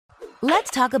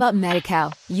Let's talk about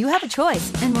Medi-Cal. You have a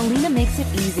choice, and Molina makes it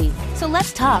easy. So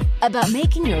let's talk about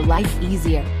making your life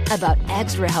easier, about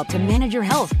extra help to manage your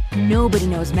health. Nobody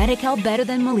knows Medi-Cal better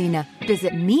than Molina.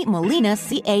 Visit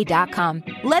meetmolinaca.com.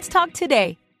 Let's talk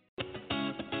today.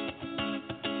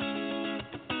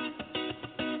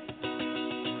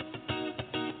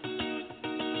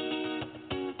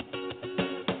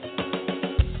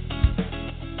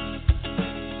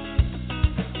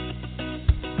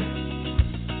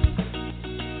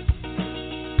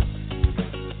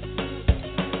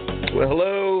 Well,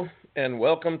 hello, and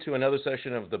welcome to another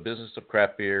session of the Business of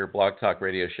Craft Beer Blog Talk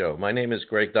Radio Show. My name is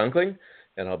Greg Dunkling,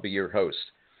 and I'll be your host.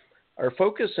 Our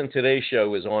focus in today's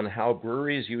show is on how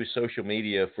breweries use social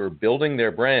media for building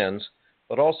their brands,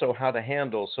 but also how to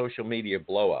handle social media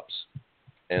blow-ups,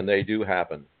 and they do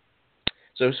happen.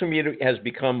 Social media has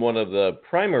become one of the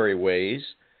primary ways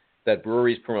that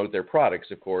breweries promote their products,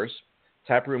 of course,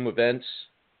 taproom events,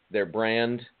 their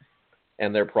brand,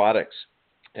 and their products.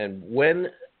 And when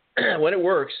it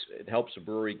works, it helps a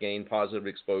brewery gain positive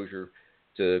exposure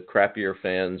to craft beer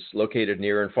fans located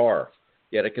near and far.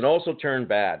 Yet it can also turn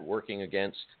bad, working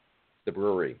against the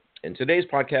brewery. In today's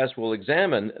podcast, we'll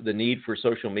examine the need for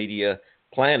social media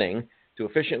planning to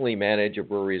efficiently manage a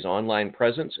brewery's online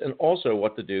presence and also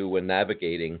what to do when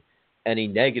navigating any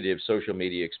negative social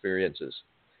media experiences.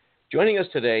 Joining us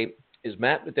today is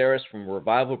Matt Medeiros from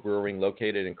Revival Brewing,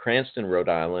 located in Cranston, Rhode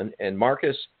Island, and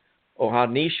Marcus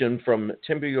Ohanishan from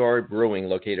Timber Yard Brewing,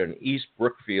 located in East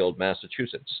Brookfield,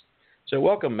 Massachusetts. So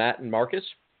welcome, Matt and Marcus.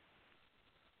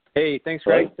 Hey, thanks,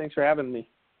 Greg. Thanks for having me.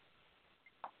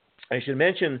 I should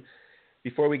mention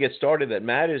before we get started that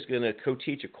Matt is going to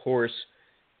co-teach a course.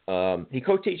 He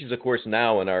co-teaches a course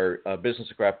now in our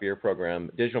Business of Craft Beer program,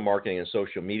 Digital Marketing and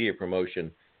Social Media Promotion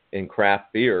in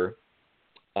Craft Beer.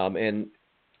 And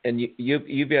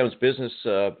UVM's business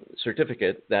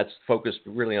certificate, that's focused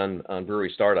really on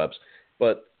brewery startups.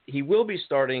 But he will be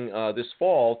starting this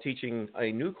fall teaching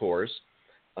a new course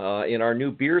in our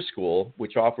new beer school,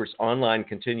 which offers online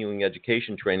continuing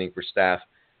education training for staff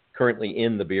currently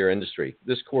in the beer industry.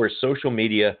 This course, Social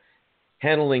Media,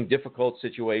 Handling Difficult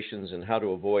Situations and How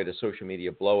to Avoid a Social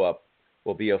Media Blow-Up,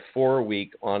 will be a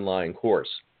 4-week online course.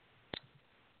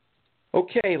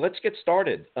 Okay, let's get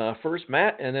started. First,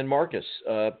 Matt, and then Marcus.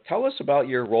 Tell us about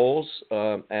your roles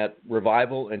at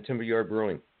Revival and Timber Yard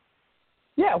Brewing.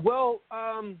 Yeah, well,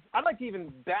 I'd like to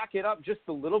even back it up just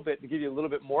a little bit to give you a little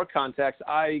bit more context.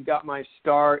 I got my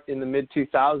start in the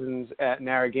mid-2000s at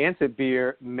Narragansett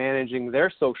Beer, managing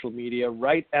their social media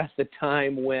right at the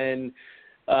time when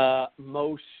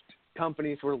most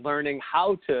companies were learning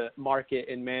how to market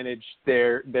and manage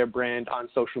their brand on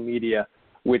social media,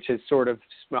 which has sort of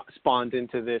spawned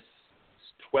into this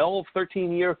 12,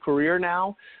 13-year career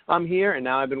now. I'm here, and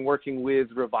now I've been working with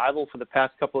Revival for the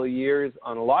past couple of years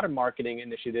on a lot of marketing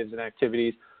initiatives and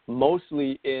activities,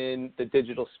 mostly in the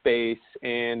digital space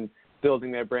and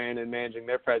building their brand and managing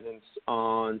their presence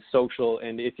on social.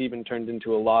 And it's even turned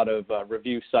into a lot of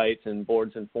review sites and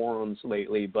boards and forums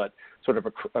lately, but sort of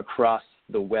across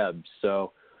the web.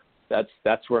 So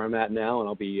that's where I'm at now, and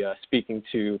I'll be speaking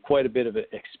to quite a bit of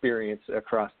experience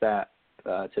across that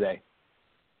today.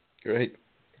 Great.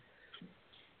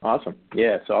 Awesome.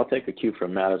 Yeah, so I'll take a cue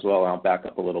from Matt as well. I'll back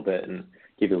up a little bit and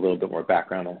give you a little bit more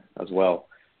background as well.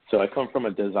 So I come from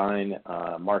a design,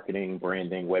 marketing,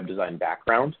 branding, web design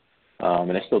background,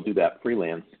 and I still do that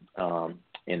freelance.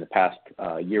 In the past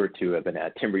year or two, I've been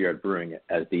at Timber Yard Brewing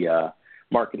as the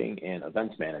marketing and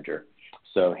events manager.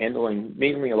 So handling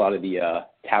mainly a lot of the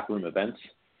taproom events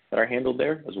that are handled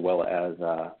there, as well as,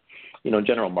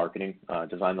 general marketing,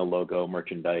 design the logo,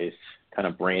 merchandise, kind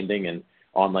of branding and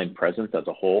online presence as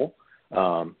a whole.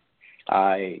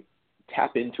 I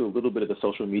tap into a little bit of the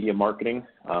social media marketing,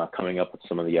 coming up with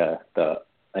some of the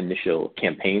initial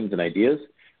campaigns and ideas.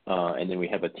 And then we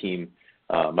have a team,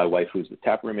 my wife, who's the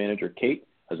taproom manager, Kate,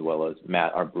 as well as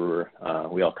Matt, our brewer.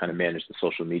 We all kind of manage the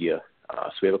social media.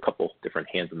 So we have a couple different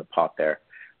hands in the pot there.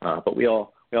 But we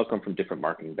all come from different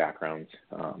marketing backgrounds.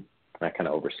 And I kind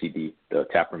of oversee the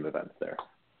taproom events there.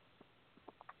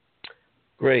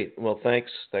 Great. Well, thanks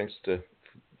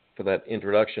for that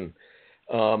introduction.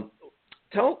 Tell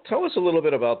us a little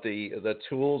bit about the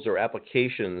tools or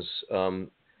applications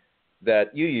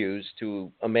that you use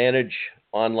to manage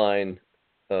online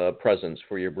presence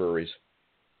for your breweries.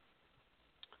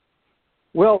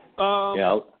 Well,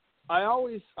 I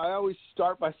always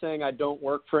start by saying I don't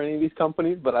work for any of these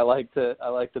companies, but I like to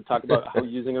talk about how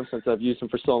using them since I've used them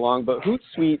for so long. But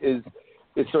Hootsuite is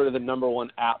sort of the number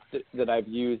one app that I've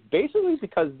used, basically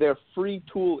because their free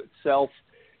tool itself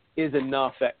is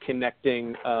enough at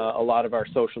connecting a lot of our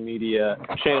social media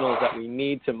channels that we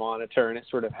need to monitor, and it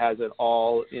sort of has it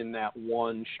all in that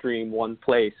one stream, one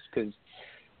place, because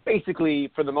basically,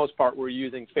 for the most part, we're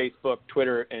using Facebook,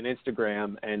 Twitter, and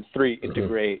Instagram, and three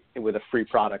integrate with a free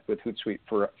product with Hootsuite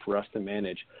for us to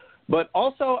manage. But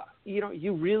also,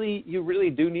 you really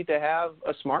do need to have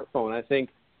a smartphone. I think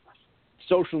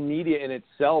social media in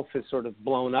itself has sort of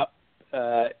blown up,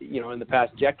 in the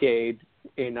past decade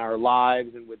in our lives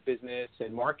and with business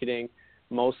and marketing,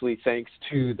 mostly thanks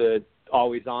to the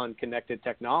always-on connected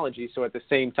technology. So at the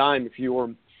same time, if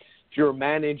you're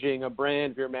managing a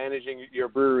brand, if you're managing your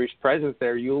brewery's presence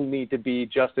there, you'll need to be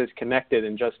just as connected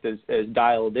and just as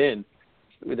dialed in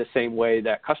with the same way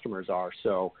that customers are.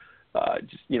 So,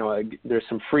 there's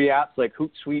some free apps like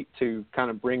Hootsuite to kind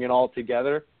of bring it all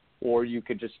together, or you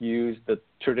could just use the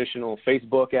traditional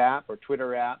Facebook app or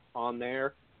Twitter app on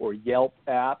there, or Yelp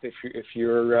app if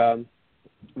you're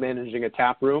managing a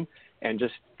tap room, and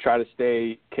just try to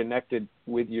stay connected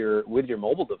with your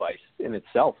mobile device in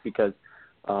itself. Because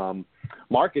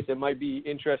Marcus, it might be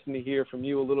interesting to hear from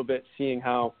you a little bit, seeing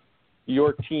how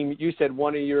your team, you said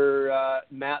one of your,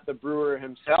 Matt the brewer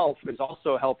himself, is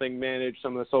also helping manage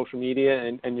some of the social media,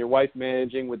 and your wife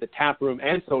managing with the tap room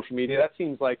and social media. That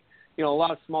seems like, a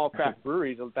lot of small craft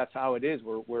breweries, that's how it is.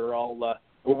 We're all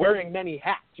we're wearing many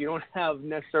hats. You don't have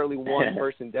necessarily one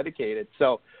person dedicated.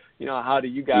 So, how do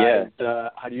you guys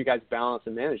balance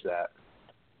and manage that?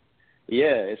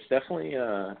 Yeah, it's definitely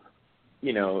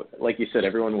like you said,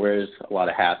 everyone wears a lot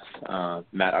of hats.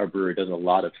 Matt, our brewer, does a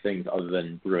lot of things other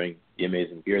than brewing the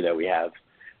amazing beer that we have.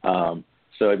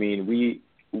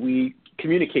 We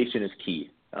communication is key,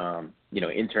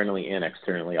 internally and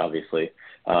externally, obviously.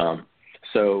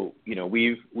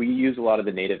 We use a lot of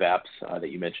the native apps that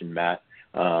you mentioned, Matt.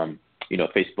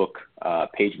 Facebook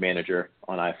Page Manager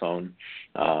on iPhone,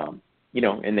 and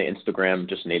the Instagram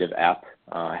just native app.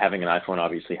 Having an iPhone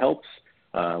obviously helps.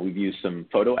 We've used some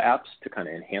photo apps to kind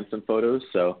of enhance some photos.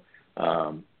 So,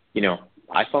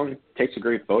 iPhone takes a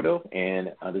great photo,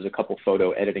 and there's a couple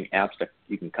photo editing apps that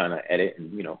you can kind of edit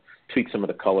and, tweak some of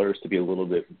the colors to be a little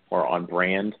bit more on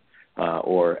brand,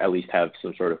 or at least have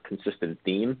some sort of consistent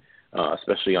theme,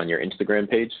 especially on your Instagram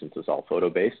page, since it's all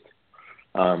photo-based.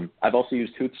 I've also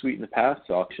used Hootsuite in the past,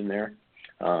 so Auction there.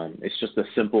 It's just a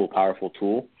simple, powerful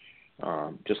tool,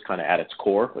 just kind of at its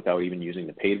core without even using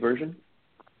the paid version.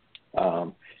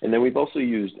 And then we've also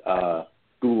used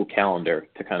Google Calendar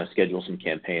to kind of schedule some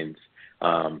campaigns.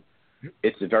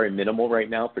 It's very minimal right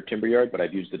now for Timberyard, but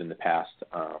I've used it in the past,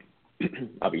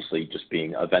 obviously just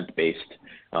being event-based,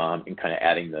 and kind of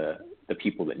adding the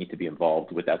people that need to be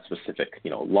involved with that specific,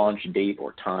 launch date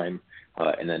or time.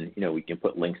 And then, we can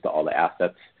put links to all the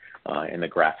assets and the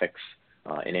graphics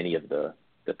and any of the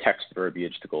text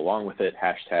verbiage to go along with it,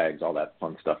 hashtags, all that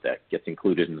fun stuff that gets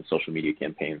included in the social media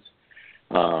campaigns.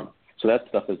 So that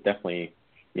stuff is definitely,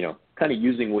 kind of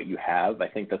using what you have. I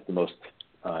think that's the most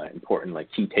important,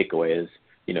 key takeaway is,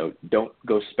 don't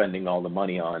go spending all the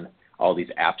money on all these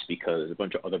apps because a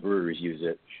bunch of other breweries use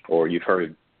it, or you've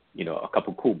heard, a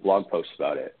couple cool blog posts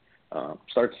about it.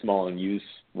 Start small and use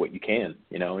what you can,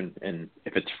 and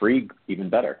if it's free, even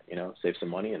better, save some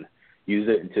money and use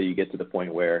it until you get to the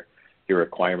point where your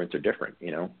requirements are different,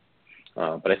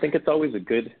 But I think it's always a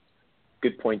good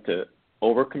point to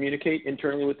over-communicate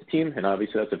internally with the team, and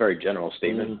obviously that's a very general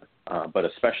statement, but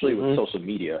especially with social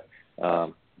media,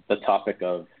 the topic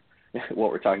of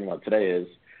what we're talking about today is,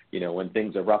 when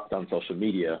things erupt on social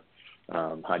media,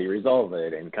 how do you resolve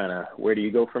it, and kind of where do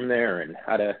you go from there, and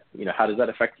how does that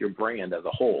affect your brand as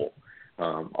a whole?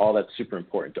 All that's super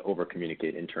important to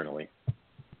over-communicate internally.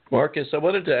 Marcus, I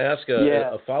wanted to ask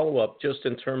a follow-up just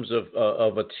in terms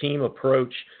of a team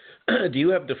approach. Do you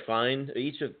have defined,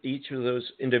 each of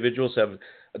those individuals have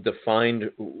a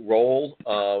defined role,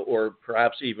 or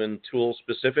perhaps even tool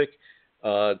specific,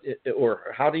 or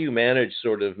how do you manage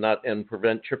sort of and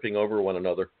prevent tripping over one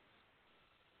another?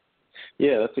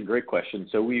 Yeah, that's a great question.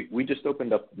 So we just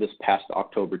opened up this past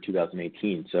October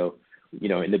 2018. So,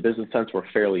 in the business sense, we're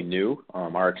fairly new.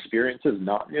 Our experience is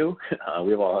not new.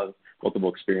 We've all had multiple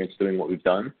experience doing what we've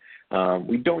done.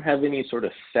 We don't have any sort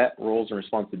of set roles and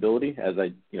responsibility, as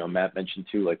Matt mentioned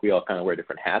too. We all kind of wear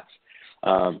different hats.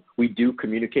 We do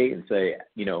communicate and say,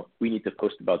 we need to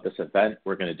post about this event.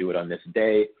 We're going to do it on this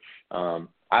day.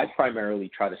 I primarily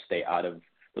try to stay out of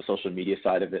the social media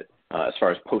side of it as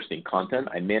far as posting content.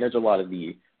 I manage a lot of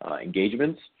the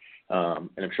engagements, and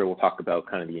I'm sure we'll talk about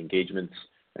kind of the engagements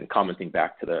and commenting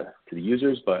back to the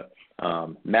users. But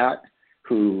Matt,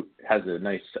 who has a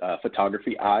nice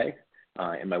photography eye,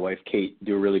 and my wife, Kate,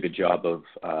 do a really good job of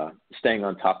staying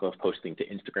on top of posting to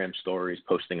Instagram stories,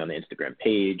 posting on the Instagram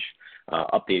page,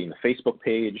 updating the Facebook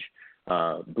page,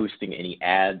 boosting any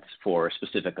ads for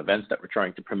specific events that we're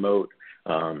trying to promote.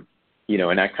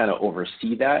 And I kind of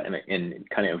oversee that and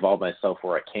kind of involve myself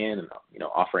where I can and,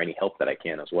 offer any help that I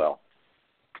can as well.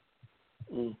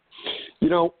 To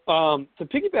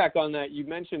piggyback on that, you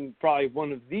mentioned probably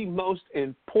one of the most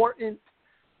important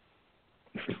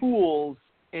tools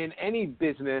in any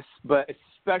business, but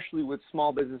especially with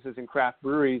small businesses and craft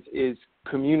breweries, is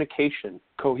communication,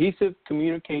 cohesive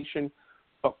communication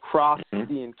across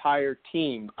the entire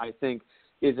team, I think,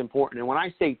 is important. And when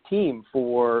I say team,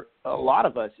 for a lot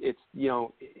of us,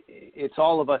 it's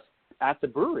all of us at the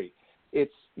brewery.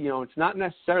 It's not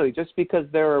necessarily just because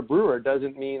they're a brewer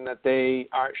doesn't mean that they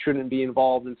shouldn't be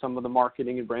involved in some of the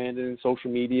marketing and branding and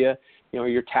social media.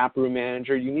 Your taproom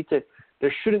manager,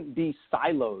 there shouldn't be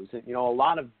silos. A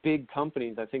lot of big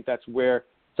companies, I think that's where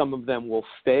some of them will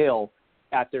fail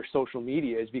at their social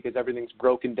media, is because everything's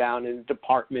broken down into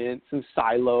departments and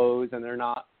silos, and they're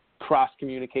not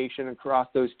cross-communication across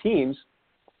those teams.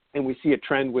 And we see a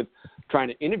trend with trying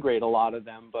to integrate a lot of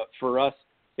them. But for us,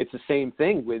 it's the same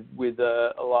thing with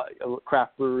a lot of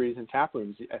craft breweries and tap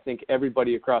rooms. I think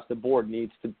everybody across the board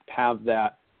needs to have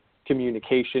that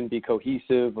communication, be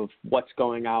cohesive of what's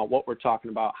going out, what we're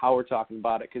talking about, how we're talking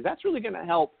about it, because that's really going to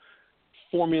help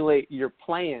formulate your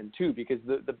plan too, because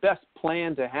the best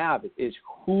plan to have is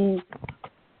who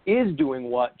is doing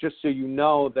what, just so you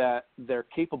know that they're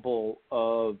capable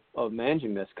of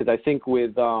managing this. Because I think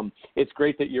it's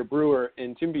great that your brewer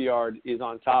in Timber Yard is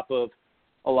on top of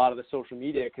a lot of the social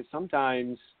media, because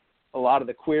sometimes a lot of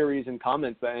the queries and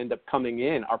comments that end up coming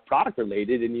in are product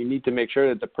related, and you need to make sure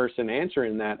that the person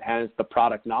answering that has the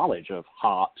product knowledge of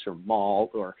hops or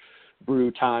malt or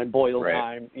brew time, boil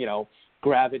time,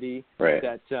 gravity,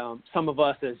 that some of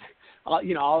us as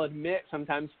I'll admit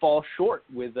sometimes fall short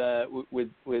with us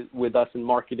in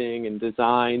marketing and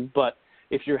design. But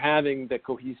if you're having the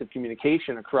cohesive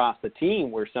communication across the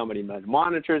team where somebody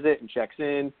monitors it and checks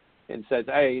in and says,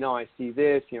 hey, I see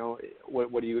this,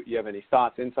 what do you have any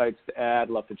thoughts, insights to add?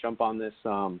 Love to jump on this,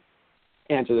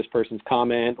 answer this person's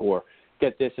comment, or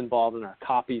get this involved in our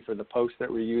copy for the post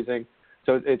that we're using.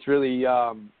 So it's really,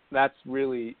 that's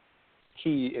really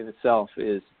key in itself,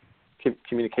 is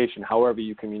communication, however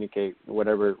you communicate,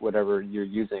 whatever you're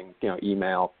using,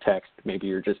 email, text, maybe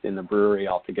you're just in the brewery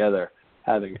all together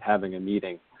having a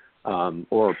meeting,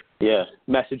 or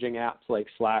messaging apps like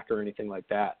Slack or anything like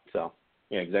that. So.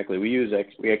 Yeah, exactly.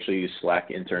 We actually use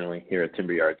Slack internally here at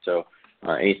Timber Yard. So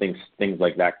things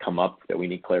like that come up that we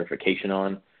need clarification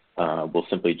on, we'll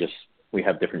simply we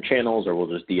have different channels, or we'll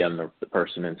just DM the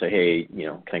person and say, hey,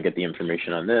 can I get the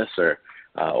information on this?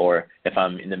 Or if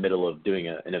I'm in the middle of doing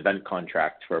an event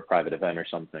contract for a private event or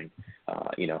something,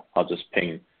 I'll just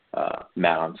ping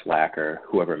Matt on Slack or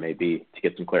whoever it may be to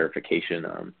get some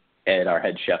clarification. Ed, our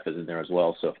head chef, is in there as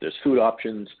well. So if there's food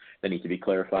options that need to be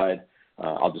clarified,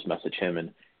 I'll just message him.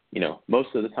 And,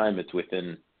 most of the time it's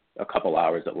within a couple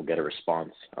hours that we'll get a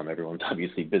response. Everyone's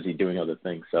obviously busy doing other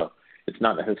things. So it's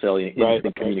not necessarily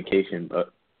instant communication,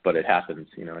 but it happens,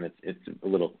 and it's a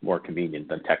little more convenient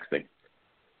than texting.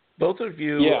 Both of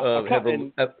you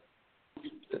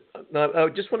I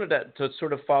just wanted to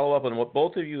sort of follow up on what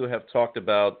both of you have talked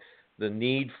about, the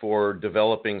need for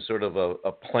developing sort of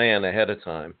a plan ahead of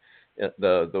time,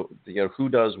 who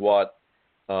does what,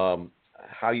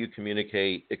 how you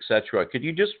communicate, etc. Could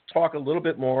you just talk a little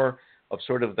bit more of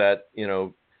sort of that,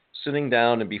 sitting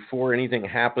down and before anything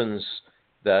happens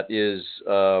that is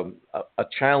a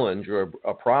challenge or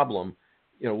a problem,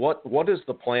 what does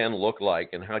the plan look like,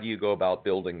 and how do you go about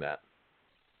building that?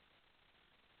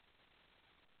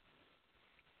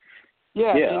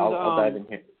 Yeah, I'll dive in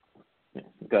here. Yeah,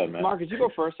 go ahead, Matt. Marcus, you go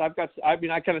first. I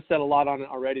kind of said a lot on it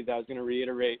already that I was going to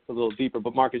reiterate a little deeper,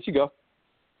 but Marcus, you go.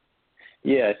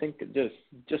 Yeah, I think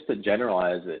just to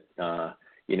generalize it,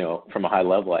 from a high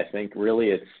level, I think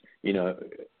really it's,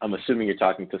 I'm assuming you're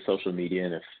talking to social media,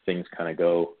 and if things kind of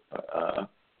go,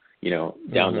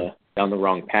 down the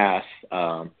wrong path,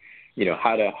 how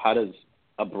does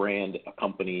a brand, a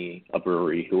company, a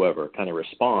brewery, whoever kind of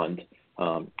respond?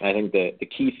 I think the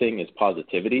key thing is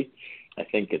positivity. I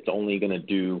think it's only going to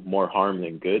do more harm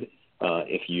than good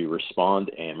if you respond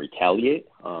and retaliate.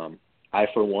 I,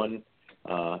 for one,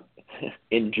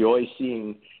 enjoy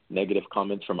seeing negative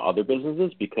comments from other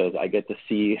businesses, because I get to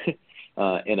see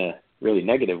in a really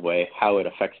negative way how it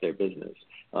affects their business.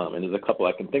 And there's a couple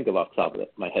I can think of off the top of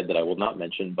my head that I will not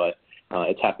mention, but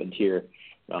it's happened here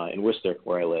in Worcester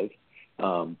where I live.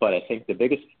 But I think the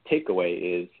biggest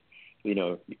takeaway is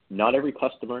not every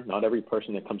customer, not every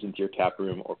person that comes into your tap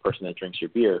room or person that drinks your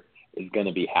beer is going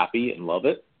to be happy and love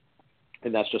it.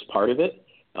 And that's just part of it.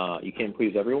 You can't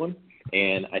please everyone.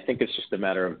 And I think it's just a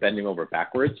matter of bending over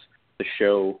backwards to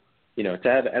show, to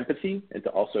have empathy and to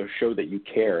also show that you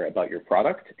care about your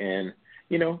product and,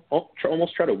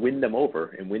 almost try to win them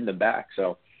over and win them back.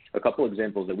 So a couple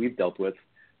examples that we've dealt with,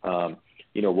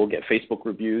 we'll get Facebook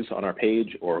reviews on our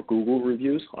page or Google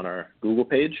reviews on our Google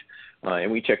page, and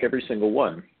we check every single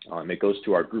one. It goes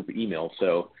to our group email.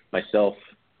 So myself,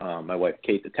 my wife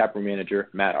Kate, the taproom manager,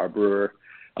 Matt, our brewer,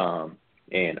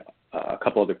 and a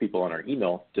couple other people on our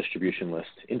email distribution list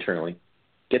internally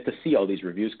get to see all these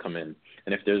reviews come in.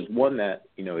 And if there's one that,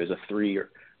 is a 3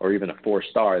 or even a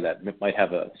 4-star that might have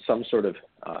some sort of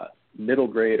middle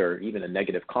grade or even a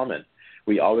negative comment,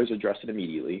 we always address it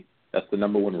immediately. That's the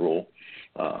number one rule.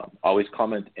 Always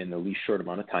comment in the least short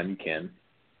amount of time you can.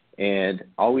 And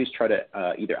always try to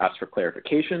either ask for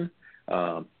clarification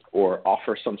or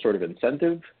offer some sort of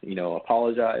incentive,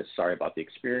 apologize, sorry about the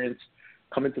experience,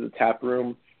 come into the tap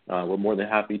room. We're more than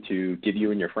happy to give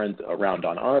you and your friends a round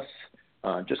on us,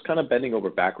 just kind of bending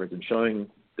over backwards and showing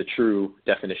the true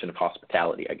definition of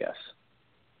hospitality, I guess.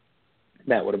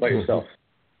 Matt, what about yourself?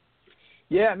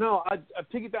 Yeah, no, I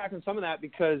piggyback on some of that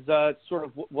because sort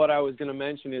of what I was going to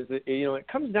mention is that, it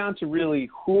comes down to really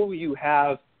who you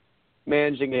have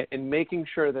managing it and making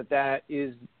sure that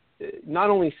is not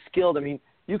only skilled. I mean,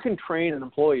 you can train an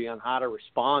employee on how to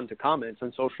respond to comments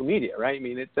on social media, right? I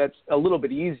mean, that's a little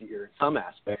bit easier in some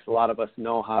aspects. A lot of us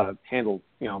know how to handle,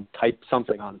 type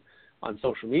something on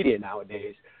social media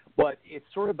nowadays. But it's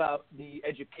sort of about the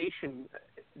education,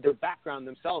 the background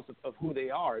themselves of who they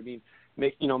are. I mean,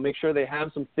 make sure they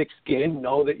have some thick skin,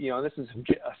 know that, this is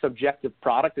a subjective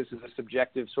product. This is a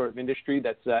subjective sort of industry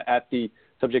that's at the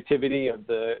subjectivity of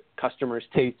the customer's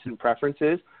tastes and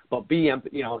preferences. But be,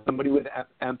 somebody with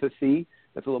empathy,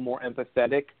 that's a little more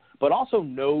empathetic, but also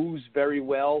knows very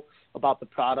well about the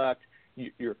product,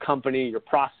 your company, your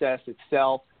process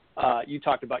itself. You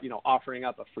talked about, offering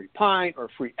up a free pint or a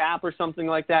free app or something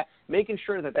like that, making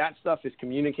sure that stuff is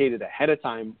communicated ahead of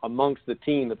time amongst the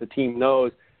team, that the team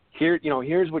knows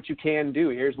here's what you can do.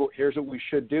 Here's what we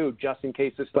should do just in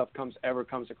case this stuff ever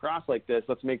comes across like this.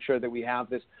 Let's make sure that we have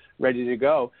this ready to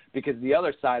go, because the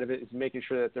other side of it is making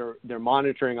sure that they're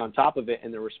monitoring on top of it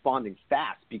and they're responding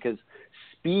fast, because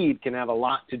speed can have a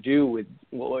lot to do with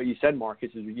what you said,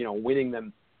 Marcus, is,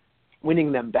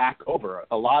 winning them back over.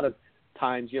 A lot of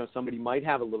times, somebody might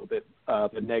have a little bit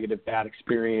of a negative, bad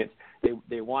experience.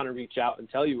 They want to reach out and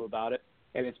tell you about it.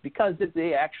 And it's because that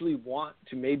they actually want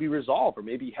to maybe resolve or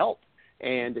maybe help.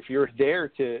 And if you're there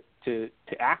to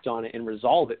act on it and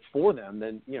resolve it for them,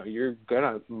 then you're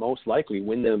gonna most likely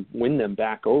win them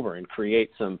back over and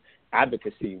create some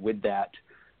advocacy with that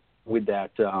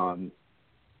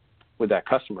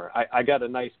customer. I got a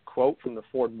nice quote from the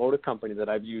Ford Motor Company that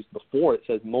I've used before. It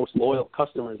says, most loyal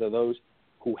customers are those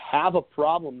who have a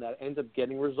problem that ends up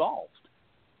getting resolved.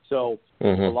 So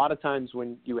a lot of times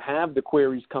when you have the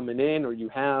queries coming in or you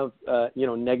have,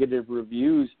 negative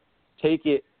reviews, take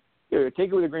it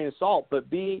with a grain of salt, but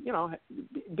be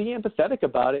empathetic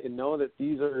about it and know that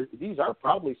these are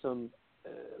probably some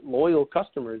loyal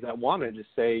customers that want to just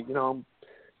say,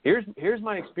 here's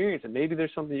my experience and maybe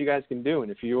there's something you guys can do.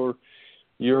 And if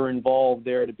you're involved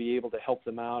there to be able to help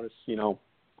them out,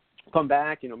 come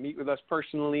back, meet with us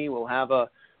personally. We'll have a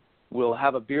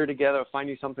beer together, find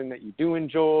you something that you do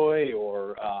enjoy,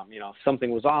 or, if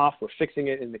something was off, we're fixing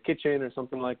it in the kitchen or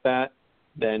something like that,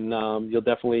 then you'll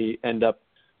definitely end up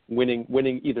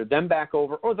winning either them back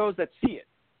over or those that see it.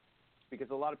 Because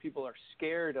a lot of people are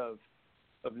scared of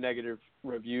negative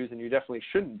reviews, and you definitely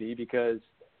shouldn't be, because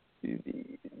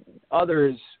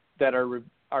others that are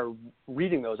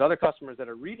reading those, other customers that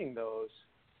are reading those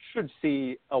should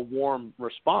see a warm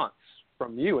response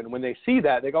from you. And when they see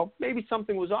that, they go, maybe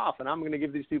something was off, and I'm going to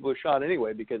give these people a shot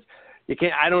anyway, because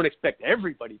I don't expect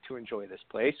everybody to enjoy this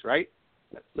place, right?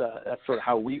 That's sort of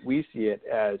how we see it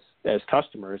as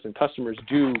customers, and customers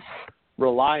do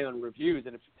rely on reviews.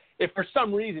 And if for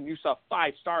some reason you saw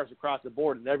 5 stars across the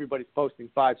board and everybody's posting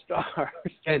 5 stars,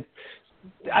 and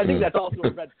I think that's also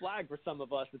a red flag for some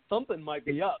of us, that something might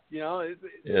be up,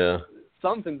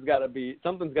 something's got to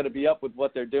be up with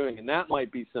what they're doing, and that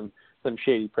might be some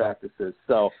shady practices.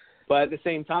 So, but at the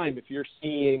same time, if you're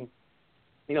seeing,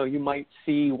 you might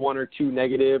see 1 or 2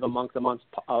 negative amongst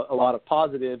a lot of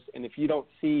positives, and if you don't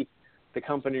see the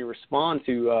company respond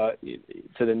to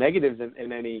the negatives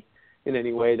in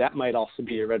any way, that might also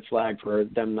be a red flag for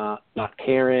them not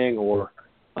caring or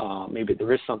maybe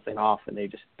there is something off, and they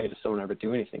just don't ever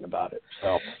do anything about it.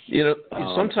 So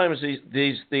sometimes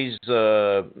these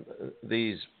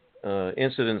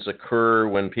incidents occur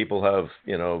when people have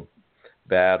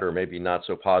bad or maybe not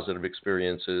so positive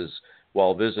experiences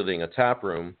while visiting a tap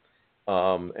room.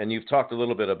 And you've talked a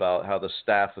little bit about how the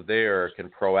staff there can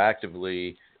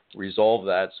proactively resolve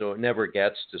that so it never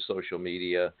gets to social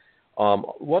media.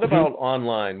 What about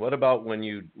online? What about when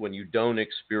you don't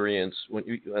experience, when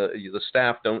the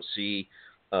staff don't see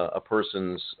a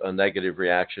person's negative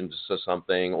reaction to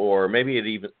something, or maybe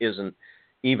it isn't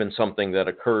even something that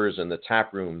occurs in the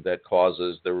tap room that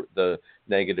causes the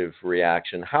negative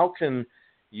reaction? How can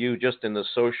you, just in the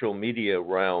social media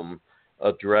realm,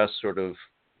 address sort of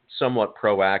somewhat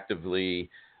proactively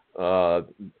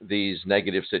these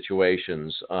negative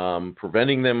situations,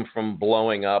 preventing them from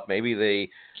blowing up? Maybe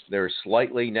they're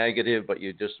slightly negative, but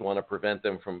you just want to prevent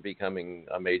them from becoming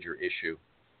a major issue.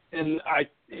 And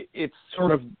it's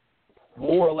sort of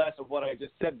more or less of what I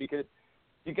just said, because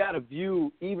you got to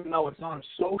view, even though it's on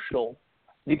social,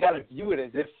 you got to view it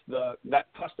as if that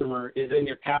customer is in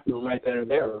your tap room right then and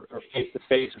there, or face to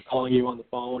face, or calling you on the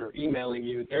phone, or emailing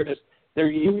you. They're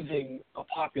using a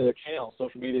popular channel.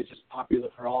 Social media is just popular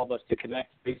for all of us to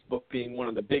connect. Facebook being one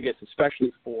of the biggest,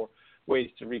 especially for ways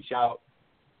to reach out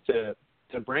to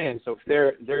brands. So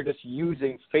if they're just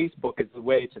using Facebook as a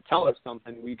way to tell us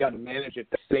something, we got to manage it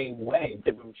the same way.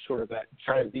 Give them sort of that,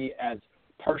 try to be as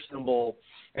personable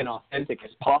and authentic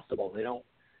as possible. You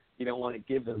don't want to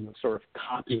give them the sort of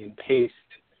copy and paste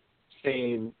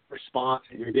same response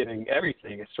that you're getting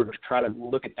everything. It's sort of try to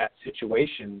look at that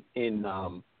situation in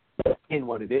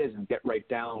what it is and get right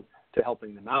down to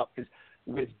helping them out. Because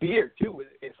with beer too,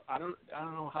 if I don't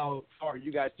know how far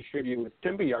you guys distribute with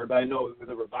Timber Yard, but I know with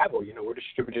the Revival, we're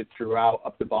distributed throughout,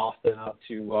 up to Boston, up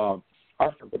to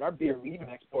Hartford. But our beer, we even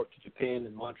export to Japan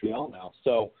and Montreal now.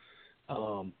 So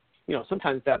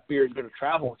sometimes that beer is going to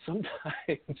travel. Sometimes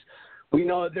we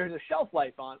know that there's a shelf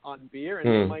life on beer, and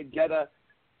we might get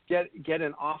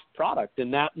an off product,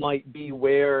 and that might be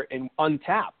where, and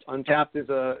Untapped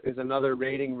is another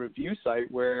rating review site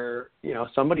where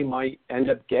somebody might end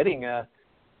up getting a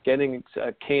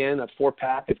can, a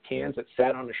 4-pack of cans that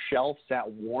sat on a shelf, sat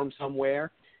warm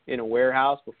somewhere in a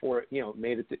warehouse before it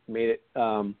made it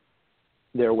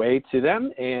their way to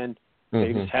them, and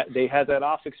they had that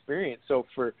off experience. So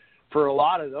for a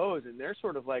lot of those, and they're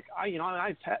sort of like,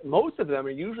 I've had, most of them are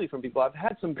usually from people, I've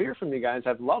had some beer from you guys,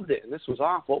 I've loved it, and this was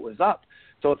off, what was up?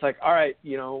 So it's like, all right,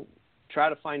 try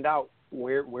to find out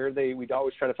we'd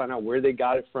always try to find out where they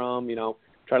got it from,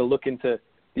 try to look into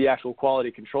the actual quality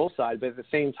control side. But at the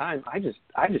same time, I just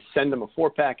send them a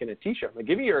 4-pack and a T-shirt. I'm like,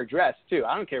 give me your address too.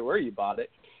 I don't care where you bought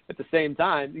it. At the same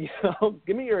time,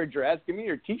 give me your address, give me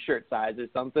your T-shirt size or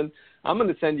something. I'm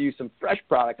going to send you some fresh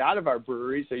product out of our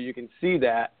brewery so you can see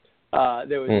that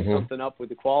there was something up with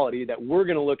the quality that we're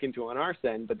going to look into on our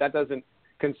end, but that doesn't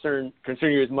concern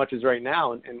you as much as right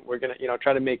now, and we're going to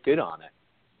try to make good on it.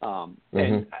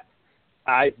 And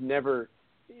I've never,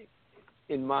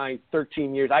 in my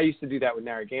 13 years, I used to do that with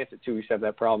Narragansett too. We used to have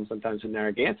that problem sometimes with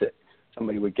Narragansett.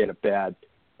 Somebody would get a bad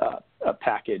a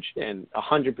package, and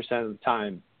 100% of the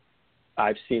time,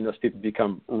 I've seen those people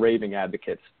become raving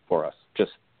advocates for us.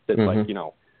 Just that, like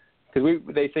because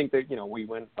they think that we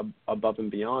went above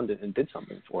and beyond and did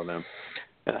something for them.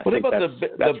 What about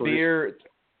the beer?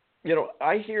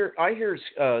 I hear.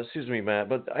 Excuse me, Matt,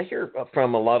 but I hear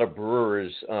from a lot of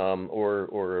brewers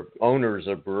or owners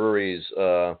of breweries,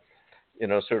 sort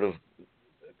of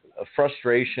a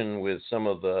frustration with some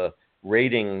of the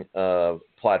rating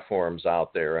platforms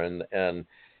out there, and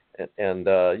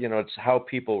it's how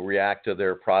people react to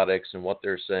their products and what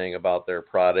they're saying about their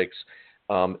products.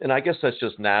 And I guess that's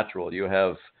just natural. You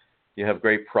have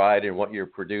great pride in what you're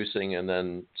producing, and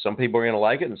then some people are going to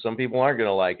like it and some people aren't going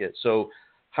to like it. So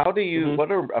how do you, what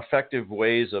are effective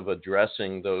ways of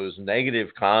addressing those negative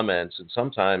comments, and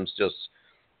sometimes just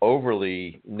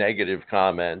overly negative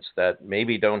comments that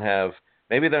maybe they're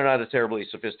not a terribly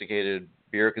sophisticated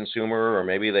beer consumer, or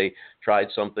maybe they tried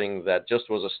something that just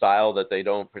was a style that they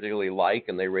don't particularly like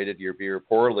and they rated your beer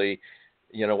poorly?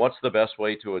 What's the best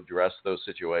way to address those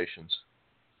situations?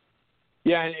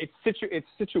 Yeah, and it's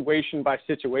situation by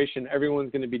situation.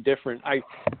 Everyone's going to be different.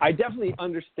 I definitely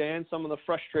understand some of the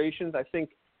frustrations. I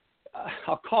think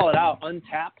I'll call it out.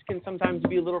 Untapped can sometimes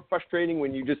be a little frustrating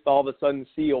when you just all of a sudden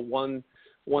see a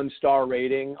one-star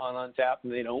rating on Untapped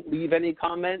and they don't leave any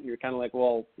comment. You're kind of like,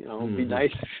 well, it'd be nice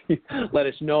if you let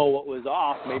us know what was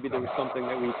off. Maybe there was something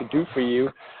that we could do for you.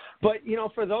 But,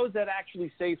 for those that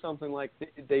actually say something like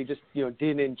they just,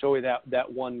 didn't enjoy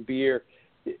that one beer,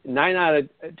 9 out of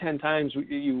 10 times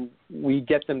we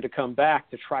get them to come back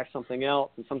to try something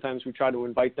else, and sometimes we try to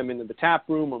invite them into the tap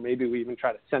room, or maybe we even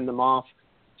try to send them off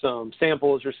some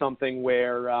samples or something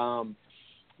where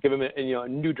give them a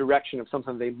new direction of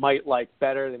something they might like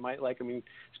better. They might like,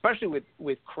 especially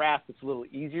with craft, it's a little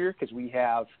easier because we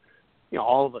have,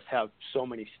 all of us have so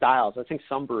many styles. I think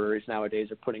some breweries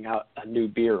nowadays are putting out a new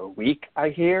beer a week, I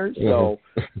hear. So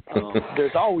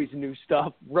there's always new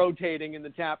stuff rotating in the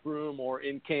tap room or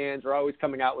in cans. We're always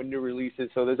coming out with new releases.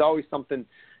 So there's always something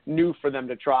new for them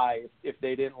to try if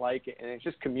they didn't like it. And it's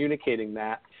just communicating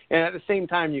that. And at the same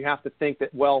time, you have to think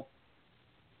that, well,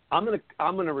 I'm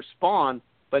gonna respond,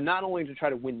 but not only to try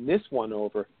to win this one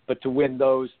over, but to win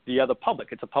the other public.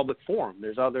 It's a public forum.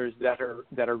 There's others that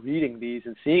are reading these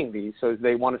and seeing these, so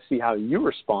they want to see how you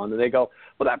respond. And they go,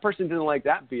 well, that person didn't like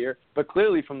that beer, but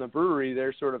clearly from the brewery,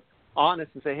 they're sort of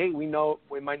honest and say, hey, we know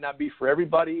it might not be for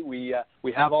everybody. We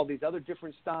have all these other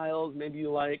different styles maybe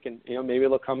you like, and maybe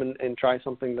they'll come and try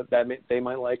something that they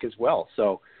might like as well.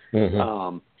 So.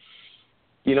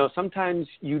 Sometimes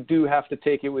you do have to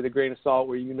take it with a grain of salt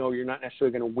where you're not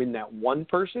necessarily going to win that one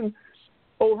person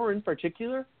over in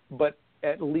particular, but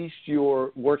at least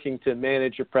you're working to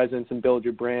manage your presence and build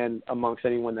your brand amongst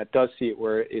anyone that does see it,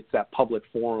 where it's that public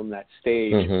forum, that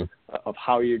stage of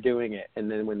how you're doing it. And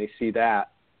then when they see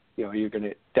that, you're going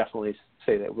to definitely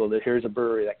say that, well, here's a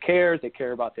brewery that cares. They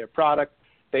care about their product.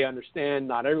 They understand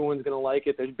not everyone's going to like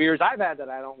it. There's beers I've had that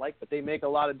I don't like, but they make a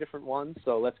lot of different ones.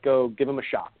 So let's go give them a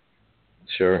shot.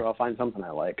 Sure. So I'll find something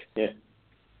I like.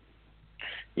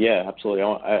 Yeah, absolutely.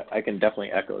 I can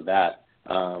definitely echo that.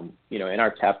 In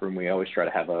our tap room, we always try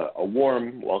to have a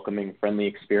warm, welcoming, friendly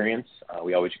experience.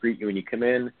 We always greet you when you come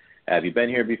in. Have you been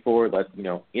here before? Let's,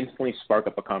 instantly spark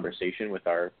up a conversation with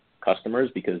our customers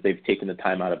because they've taken the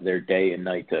time out of their day and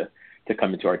night to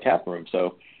come into our tap room.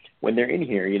 So when they're in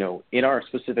here, in our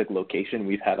specific location,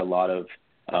 we've had a lot of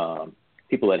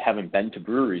people that haven't been to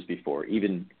breweries before,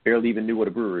 barely even knew what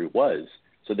a brewery was.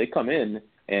 So they come in,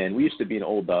 and we used to be an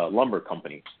old lumber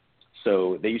company.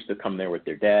 So they used to come there with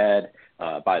their dad,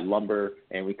 buy lumber,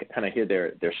 and we could kind of hear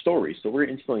their stories. So we're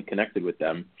instantly connected with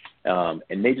them,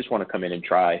 and they just want to come in and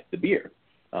try the beer.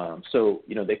 So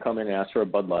they come in and ask for a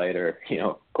Bud Light or,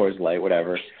 Coors Light,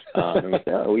 whatever. And we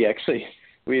say, oh,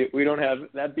 we don't have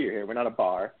that beer here. We're not a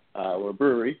bar. We're a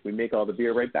brewery. We make all the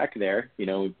beer right back there.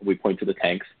 We point to the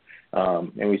tanks.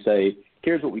 And we say,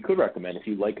 here's what we could recommend. If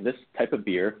you like this type of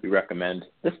beer, we recommend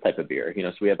this type of beer.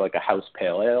 So we have like a house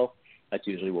pale ale. That's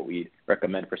usually what we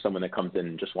recommend for someone that comes in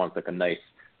and just wants like a nice,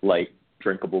 light,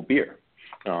 drinkable beer.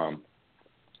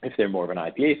 If they're more of an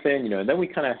IPA fan, and then we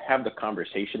kind of have the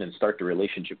conversation and start the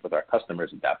relationship with our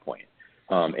customers at that point.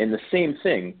 And the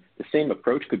same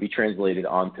approach could be translated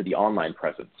onto the online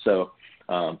presence. So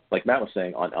like Matt was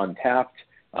saying, on Untappd,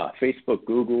 Facebook,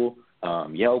 Google,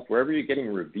 Yelp, wherever you're getting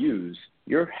reviews,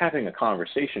 you're having a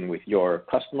conversation with your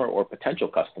customer or potential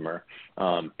customer,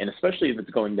 and especially if it's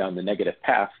going down the negative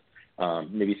path,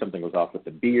 maybe something was off with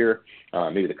the beer,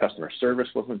 maybe the customer service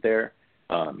wasn't there,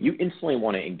 you instantly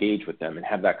want to engage with them and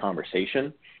have that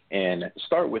conversation and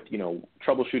start with,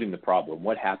 troubleshooting the problem.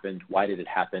 What happened? Why did it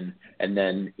happen? And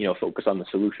then, focus on the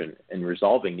solution and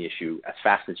resolving the issue as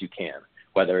fast as you can,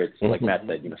 whether it's, like Matt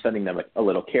said, sending them a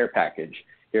little care package.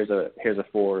 Here's a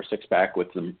 4 or 6 pack with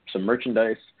some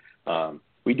merchandise.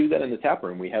 We do that in the tap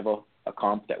room. We have a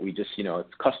comp that we just, it's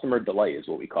customer delight is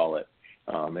what we call it.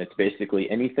 It's basically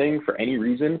anything for any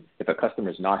reason. If a customer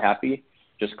is not happy,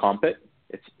 just comp it.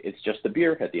 It's just a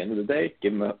beer. At the end of the day,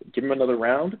 give them another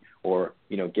round, or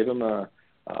give them a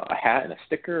hat and a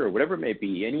sticker or whatever it may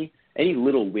be. Any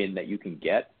little win that you can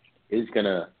get is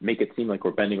gonna make it seem like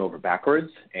we're bending over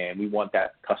backwards, and we want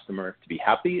that customer to be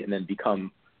happy and then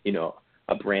become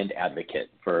a brand advocate,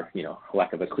 for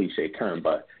lack of a cliche term,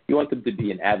 but you want them to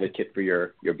be an advocate for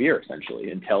your beer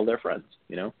essentially and tell their friends.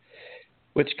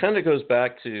 Which kind of goes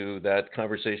back to that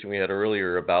conversation we had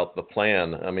earlier about the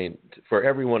plan. I mean, for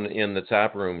everyone in the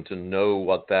tap room to know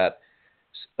what that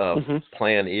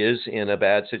plan is in a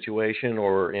bad situation,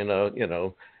 or in a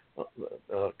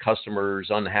customer's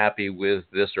unhappy with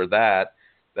this or that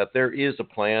there is a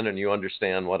plan and you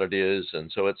understand what it is. And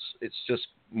so it's just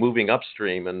moving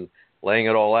upstream and laying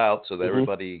it all out so that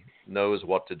everybody knows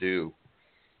what to do.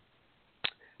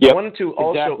 Yep, I wanted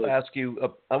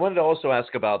to also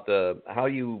ask about how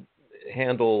you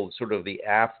handle sort of the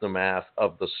aftermath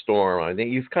of the storm. I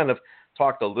think you've kind of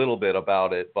talked a little bit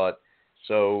about it, but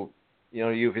so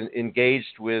you've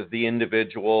engaged with the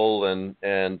individual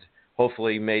and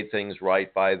hopefully made things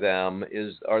right by them.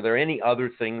 Are there any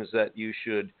other things that you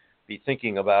should be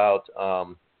thinking about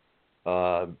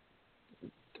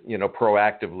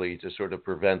proactively to sort of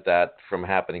prevent that from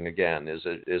happening again?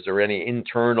 Is there any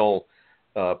internal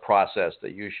process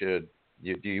that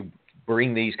do you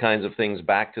bring these kinds of things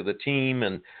back to the team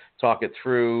and talk it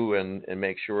through and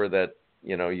make sure that,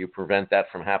 you prevent that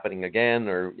from happening again,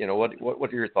 or,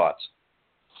 what are your thoughts?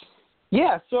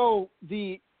 Yeah. So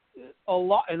a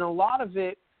lot of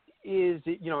it is,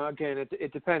 again,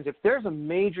 it depends. If there's a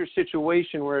major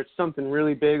situation where it's something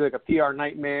really big, like a PR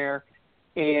nightmare,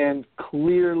 and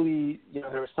clearly,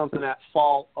 there was something at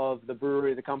fault of the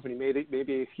brewery, the company,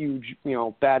 maybe a huge,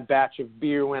 bad batch of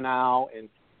beer went out, and,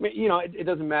 it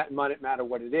doesn't matter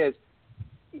what it is.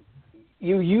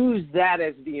 You use that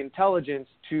as the intelligence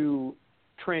to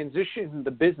transition the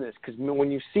business, because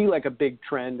when you see like a big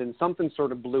trend and something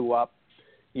sort of blew up,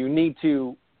 you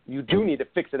do need to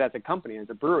fix it as a company, as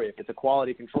a brewery, if it's a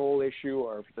quality control issue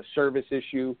or if it's a service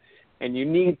issue. And you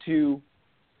need to,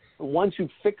 once you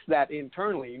fix that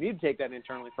internally, you need to take that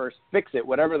internally first, fix it,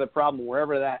 whatever the problem,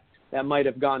 wherever that might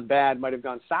have gone bad, might have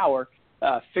gone sour,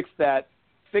 fix that.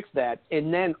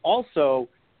 And then also,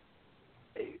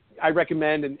 I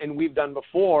recommend, and we've done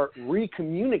before,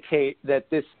 recommunicate that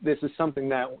this is something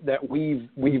that we've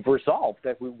resolved,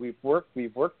 that we've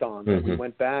worked on, that we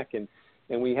went back and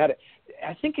we had it.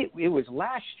 I think it was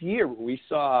last year where we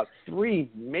saw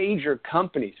 3 major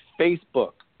companies,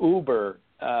 Facebook, Uber,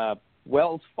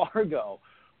 Wells Fargo,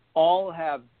 all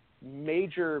have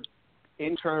major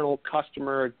internal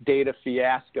customer data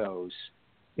fiascos,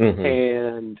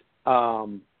 and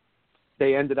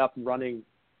they ended up running.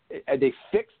 They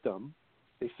fixed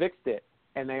it,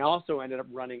 and they also ended up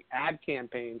running ad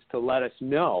campaigns to let us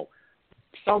know.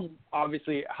 Some,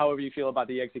 obviously, however you feel about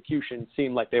the execution,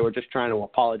 seemed like they were just trying to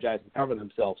apologize and cover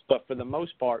themselves. But for the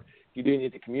most part, you do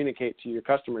need to communicate to your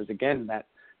customers, again, that,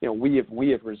 we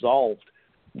have resolved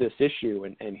this issue,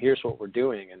 and here's what we're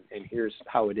doing, and here's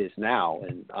how it is now.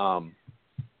 And,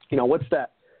 what's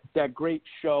that great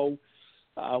show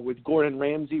with Gordon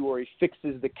Ramsay where he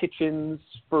fixes the kitchens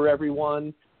for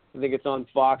everyone? I think it's on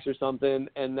Fox or something,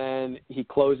 and then he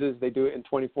closes. They do it in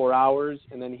 24 hours,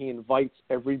 and then he invites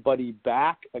everybody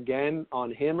back again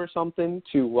on him or something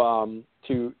to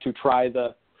try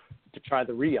the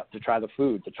re-up, to try the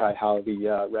food, to try how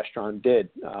the restaurant did.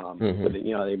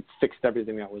 They fixed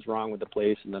everything that was wrong with the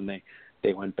place, and then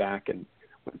they went back and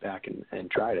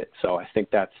tried it. So I think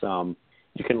that's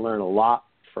you can learn a lot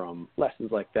from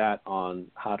lessons like that on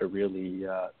how to really.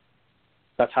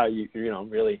 That's how you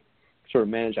really sort of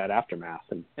manage that aftermath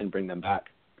and bring them back.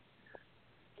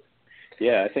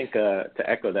 Yeah, I think to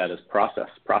echo that is process.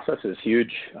 Process is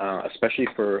huge, especially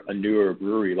for a newer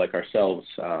brewery like ourselves.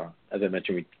 As I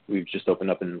mentioned, we've just opened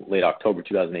up in late October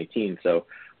 2018. So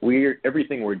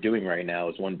everything we're doing right now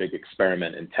is one big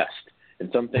experiment and test. And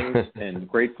some things, and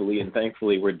gratefully and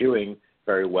thankfully, we're doing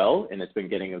very well, and it's been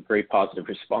getting a great positive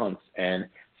response. And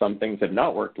some things have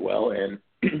not worked well, and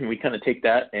we kind of take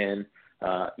that and,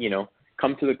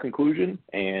 come to the conclusion.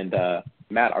 And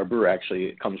Matt, our brewer,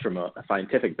 actually comes from a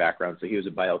scientific background, so he was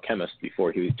a biochemist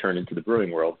before he turned into the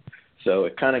brewing world. So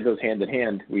it kind of goes hand in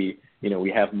hand. We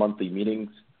have monthly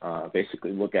meetings,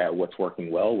 basically look at what's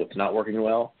working well, what's not working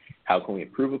well, how can we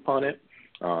improve upon it.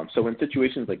 So when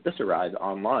situations like this arise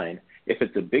online, if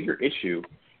it's a bigger issue,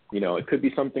 it could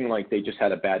be something like they just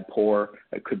had a bad pour,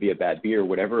 it could be a bad beer,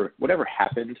 whatever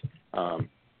happened.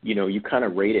 You kind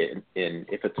of rate it, and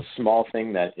if it's a small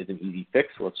thing that is an easy fix,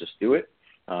 let's just do it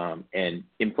and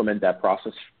implement that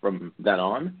process from then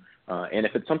on. And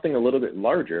if it's something a little bit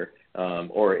larger,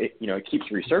 or it keeps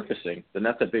resurfacing, then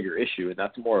that's a bigger issue, and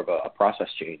that's more of a process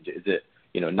change. Is it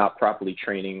not properly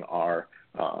training our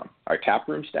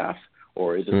taproom staff,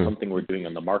 or is it something we're doing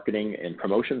on the marketing and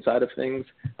promotion side of things,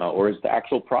 or is the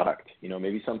actual product?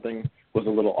 Maybe something was a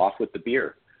little off with the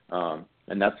beer,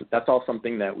 and that's all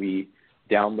something that we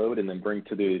download and then bring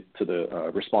to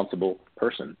the responsible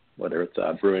person, whether it's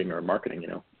brewing or marketing.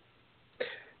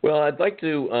 Well, I'd like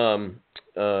to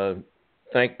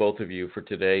thank both of you for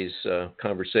today's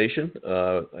conversation.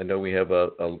 I know we have a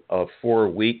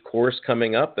 4-week course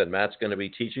coming up that Matt's going to be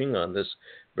teaching on this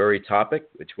very topic,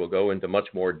 which will go into much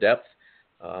more depth.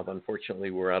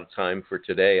 Unfortunately, we're out of time for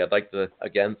today. I'd like to,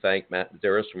 again, thank Matt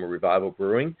Medeiros from Revival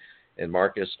Brewing and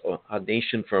Marcus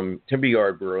Nation from Timber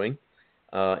Yard Brewing.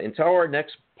 Until our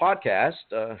next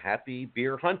podcast, happy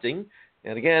beer hunting.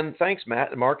 And again, thanks,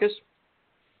 Matt and Marcus.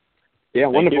 Yeah,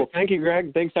 wonderful. Thank you,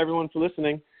 Greg. Thanks, everyone, for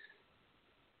listening.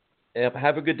 Yep,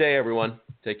 have a good day, everyone.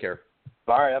 Take care.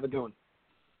 All right, have a good one.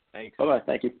 Thanks. Bye-bye.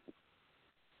 Thank you.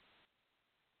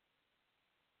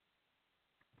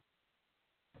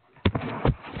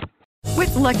 With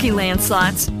With Lucky Land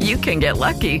Slots, you can get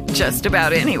lucky just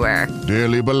about anywhere.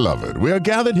 Dearly beloved, we are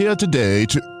gathered here today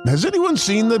to... Has anyone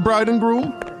seen the bride and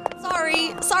groom?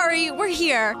 Sorry, we're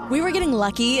here. We were getting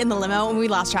lucky in the limo and we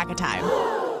lost track of time.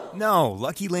 No,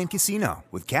 Lucky Land Casino,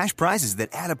 with cash prizes that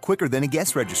add up quicker than a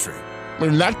guest registry.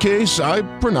 In that case, I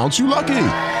pronounce you lucky.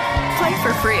 Play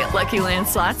for free at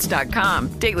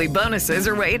LuckyLandSlots.com. Daily bonuses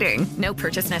are waiting. No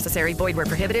purchase necessary. Void where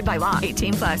prohibited by law.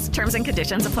 18+. Terms and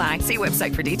conditions apply. See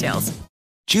website for details.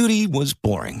 Judy was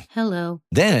boring. Hello.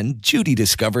 Then Judy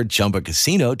discovered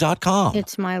ChumbaCasino.com.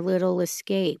 It's my little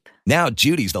escape. Now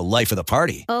Judy's the life of the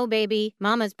party. Oh, baby,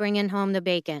 mama's bringing home the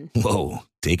bacon. Whoa,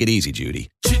 take it easy, Judy.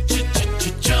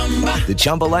 The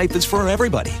Chumba life is for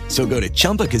everybody. So go to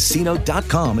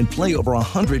ChumbaCasino.com and play over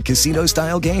 100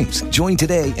 casino-style games. Join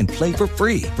today and play for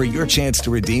free for your chance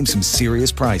to redeem some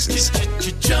serious prizes.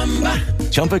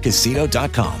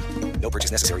 ChumbaCasino.com. No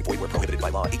purchase necessary. Void where prohibited by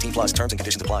law. 18+. Terms and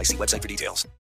conditions apply. See website for details.